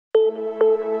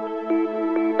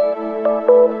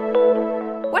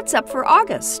What's up for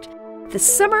August? The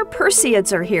summer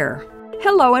Perseids are here.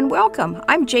 Hello and welcome.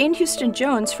 I'm Jane Houston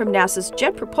Jones from NASA's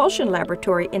Jet Propulsion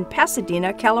Laboratory in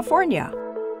Pasadena, California.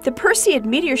 The Perseid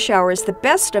meteor shower is the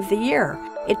best of the year.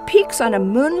 It peaks on a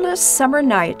moonless summer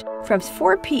night from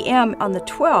 4 p.m. on the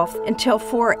 12th until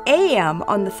 4 a.m.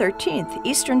 on the 13th,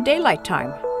 Eastern Daylight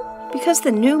Time. Because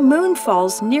the new moon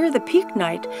falls near the peak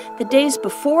night, the days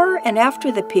before and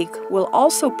after the peak will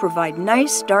also provide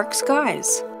nice dark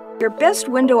skies. Your best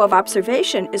window of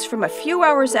observation is from a few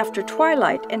hours after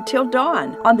twilight until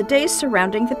dawn on the days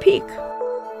surrounding the peak.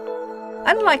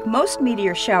 Unlike most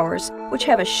meteor showers, which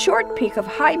have a short peak of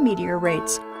high meteor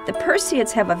rates, the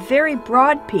Perseids have a very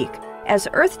broad peak, as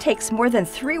Earth takes more than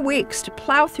 3 weeks to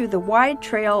plow through the wide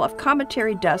trail of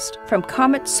cometary dust from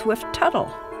Comet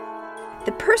Swift-Tuttle.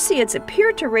 The Perseids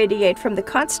appear to radiate from the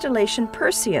constellation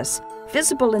Perseus,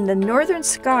 visible in the northern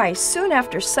sky soon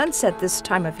after sunset this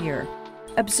time of year.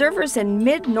 Observers in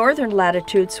mid-northern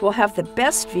latitudes will have the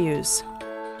best views.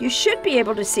 You should be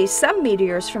able to see some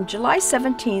meteors from July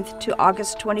 17th to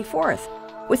August 24th,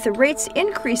 with the rates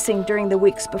increasing during the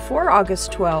weeks before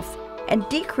August 12th and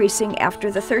decreasing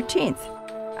after the 13th.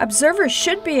 Observers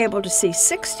should be able to see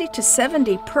 60 to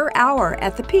 70 per hour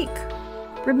at the peak.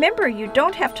 Remember, you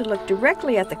don't have to look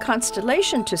directly at the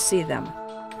constellation to see them.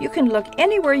 You can look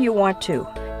anywhere you want to,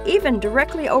 even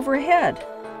directly overhead.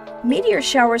 Meteor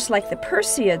showers like the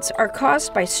Perseids are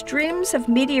caused by streams of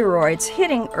meteoroids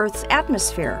hitting Earth's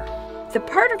atmosphere. The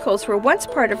particles were once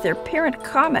part of their parent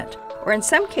comet, or in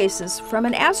some cases from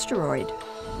an asteroid.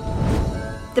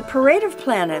 The parade of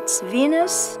planets,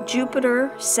 Venus,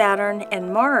 Jupiter, Saturn,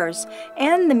 and Mars,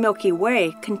 and the Milky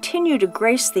Way continue to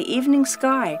grace the evening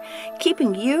sky,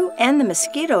 keeping you and the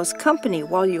mosquitoes company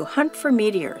while you hunt for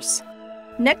meteors.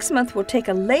 Next month we'll take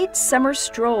a late summer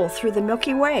stroll through the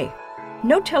Milky Way.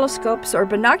 No telescopes or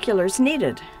binoculars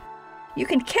needed. You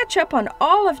can catch up on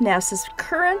all of NASA's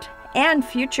current and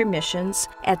future missions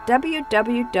at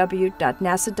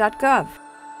www.nasa.gov.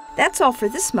 That's all for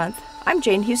this month. I'm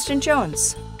Jane Houston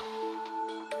Jones.